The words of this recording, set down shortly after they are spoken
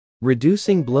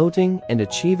Reducing bloating and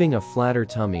achieving a flatter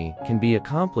tummy can be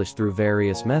accomplished through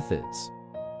various methods.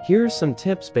 Here are some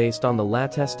tips based on the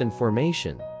latest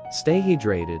information. Stay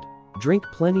hydrated. Drink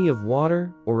plenty of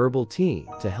water or herbal tea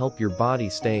to help your body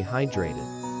stay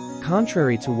hydrated.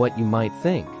 Contrary to what you might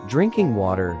think, drinking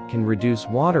water can reduce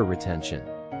water retention.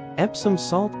 Epsom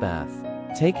salt bath.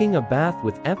 Taking a bath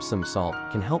with Epsom salt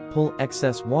can help pull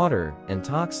excess water and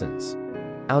toxins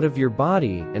out of your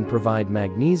body and provide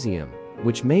magnesium,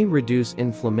 which may reduce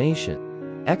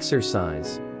inflammation.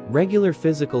 Exercise. Regular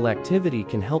physical activity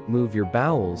can help move your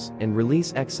bowels and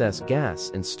release excess gas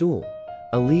and stool,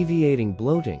 alleviating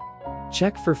bloating.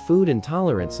 Check for food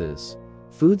intolerances.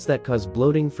 Foods that cause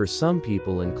bloating for some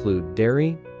people include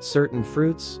dairy, certain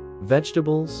fruits,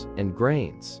 vegetables, and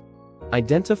grains.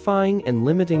 Identifying and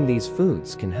limiting these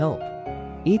foods can help.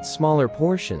 Eat smaller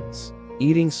portions.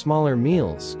 Eating smaller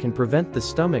meals can prevent the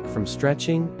stomach from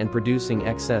stretching and producing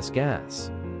excess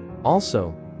gas.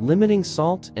 Also, limiting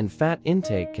salt and fat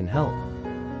intake can help.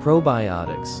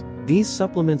 Probiotics. These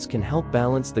supplements can help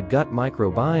balance the gut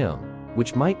microbiome,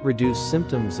 which might reduce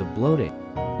symptoms of bloating.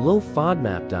 Low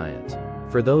FODMAP diet.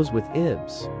 For those with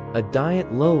IBS, a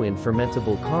diet low in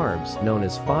fermentable carbs known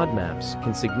as FODMAPs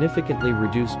can significantly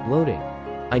reduce bloating.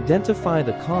 Identify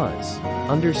the cause.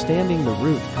 Understanding the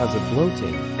root cause of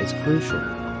bloating is crucial.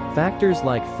 Factors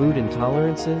like food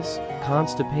intolerances,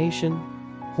 constipation,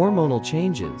 hormonal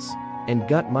changes, and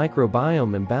gut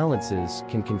microbiome imbalances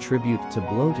can contribute to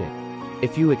bloating.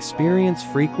 If you experience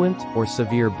frequent or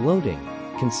severe bloating,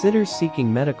 consider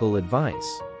seeking medical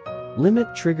advice.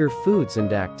 Limit trigger foods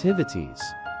and activities.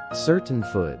 Certain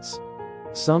foods.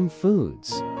 Some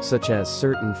foods, such as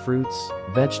certain fruits,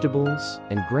 vegetables,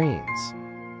 and grains,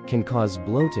 can cause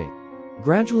bloating.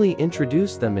 Gradually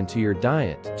introduce them into your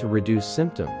diet to reduce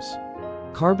symptoms.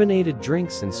 Carbonated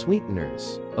drinks and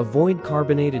sweeteners. Avoid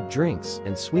carbonated drinks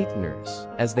and sweeteners,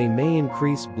 as they may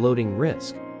increase bloating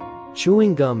risk.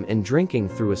 Chewing gum and drinking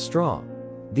through a straw.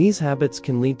 These habits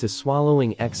can lead to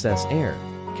swallowing excess air,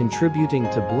 contributing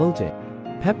to bloating.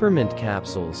 Peppermint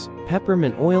capsules.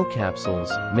 Peppermint oil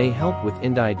capsules may help with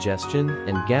indigestion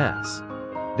and gas.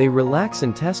 They relax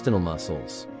intestinal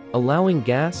muscles, allowing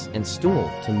gas and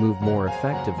stool to move more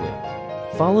effectively.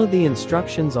 Follow the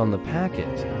instructions on the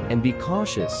packet and be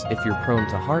cautious if you're prone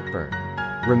to heartburn.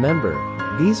 Remember,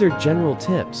 these are general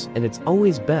tips, and it's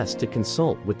always best to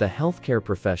consult with a healthcare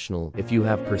professional if you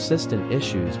have persistent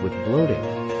issues with bloating.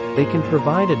 They can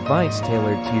provide advice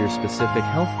tailored to your specific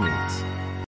health needs.